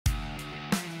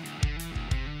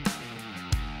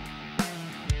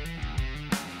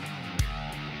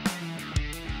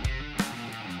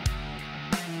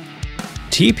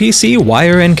TPC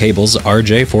Wire and Cable's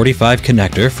RJ45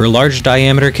 connector for large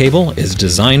diameter cable is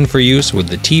designed for use with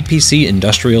the TPC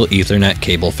Industrial Ethernet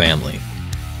cable family.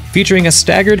 Featuring a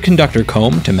staggered conductor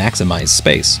comb to maximize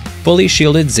space, fully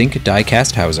shielded zinc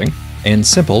die-cast housing, and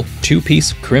simple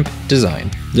two-piece crimp design,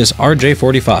 this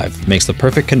RJ45 makes the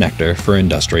perfect connector for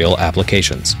industrial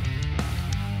applications.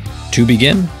 To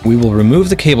begin, we will remove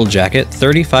the cable jacket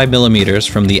 35mm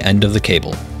from the end of the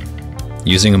cable.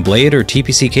 Using a blade or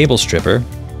TPC cable stripper,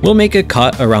 we'll make a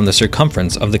cut around the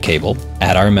circumference of the cable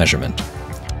at our measurement.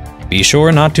 Be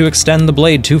sure not to extend the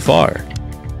blade too far.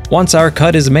 Once our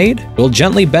cut is made, we'll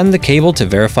gently bend the cable to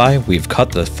verify we've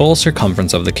cut the full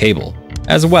circumference of the cable,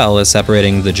 as well as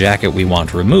separating the jacket we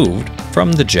want removed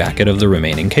from the jacket of the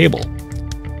remaining cable.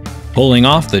 Pulling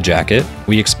off the jacket,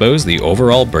 we expose the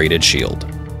overall braided shield.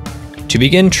 To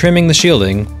begin trimming the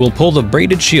shielding, we'll pull the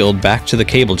braided shield back to the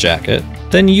cable jacket,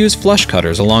 then use flush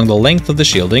cutters along the length of the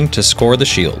shielding to score the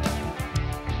shield.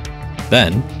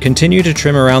 Then, continue to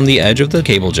trim around the edge of the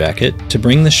cable jacket to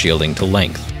bring the shielding to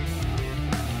length.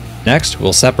 Next,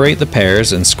 we'll separate the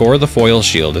pairs and score the foil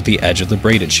shield at the edge of the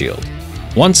braided shield.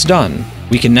 Once done,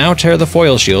 we can now tear the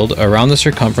foil shield around the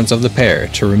circumference of the pair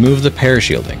to remove the pair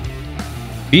shielding.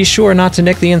 Be sure not to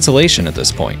nick the insulation at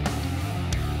this point.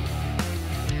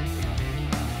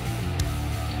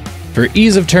 For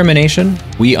ease of termination,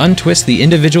 we untwist the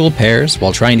individual pairs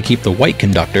while trying to keep the white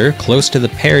conductor close to the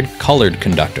paired colored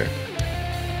conductor.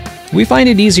 We find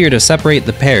it easier to separate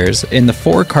the pairs in the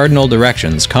 4 cardinal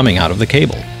directions coming out of the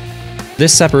cable.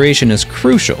 This separation is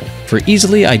crucial for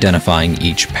easily identifying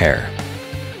each pair.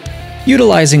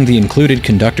 Utilizing the included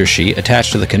conductor sheet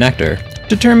attached to the connector,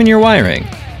 determine your wiring.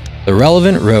 The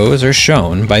relevant rows are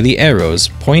shown by the arrows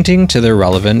pointing to their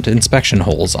relevant inspection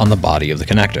holes on the body of the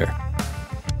connector.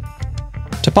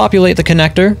 To populate the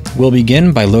connector, we'll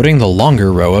begin by loading the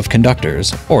longer row of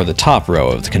conductors, or the top row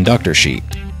of the conductor sheet.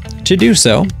 To do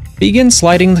so, begin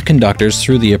sliding the conductors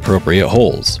through the appropriate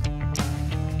holes.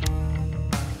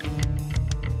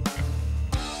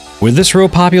 With this row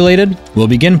populated, we'll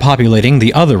begin populating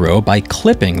the other row by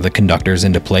clipping the conductors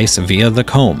into place via the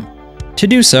comb. To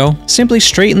do so, simply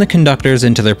straighten the conductors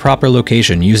into their proper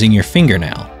location using your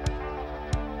fingernail.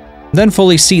 Then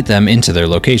fully seat them into their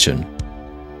location.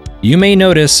 You may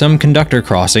notice some conductor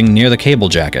crossing near the cable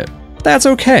jacket. That's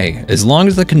okay, as long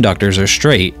as the conductors are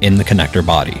straight in the connector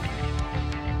body.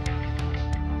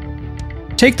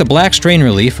 Take the black strain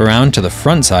relief around to the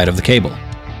front side of the cable.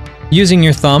 Using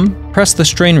your thumb, press the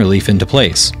strain relief into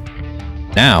place.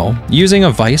 Now, using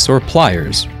a vise or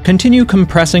pliers, continue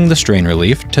compressing the strain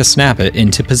relief to snap it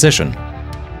into position.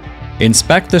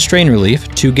 Inspect the strain relief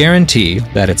to guarantee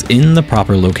that it's in the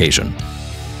proper location.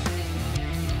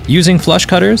 Using flush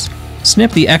cutters,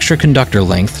 snip the extra conductor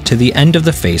length to the end of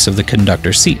the face of the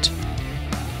conductor seat.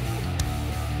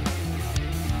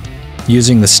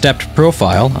 Using the stepped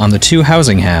profile on the 2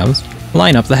 housing halves,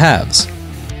 line up the halves.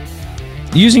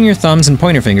 Using your thumbs and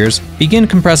pointer fingers, begin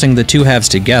compressing the 2 halves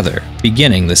together,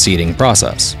 beginning the seating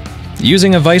process.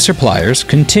 Using a vise or pliers,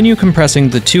 continue compressing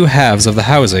the 2 halves of the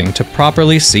housing to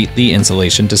properly seat the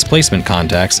insulation displacement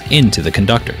contacts into the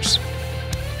conductors.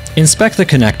 Inspect the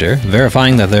connector,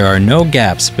 verifying that there are no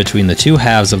gaps between the 2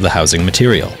 halves of the housing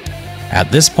material.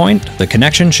 At this point, the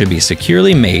connection should be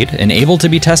securely made and able to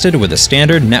be tested with a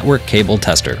standard network cable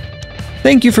tester.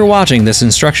 Thank you for watching this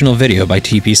instructional video by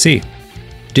TPC.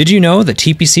 Did you know that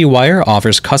TPC Wire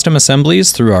offers custom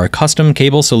assemblies through our custom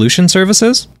cable solution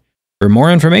services? For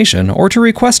more information or to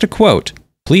request a quote,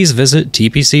 please visit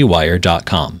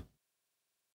tpcwire.com.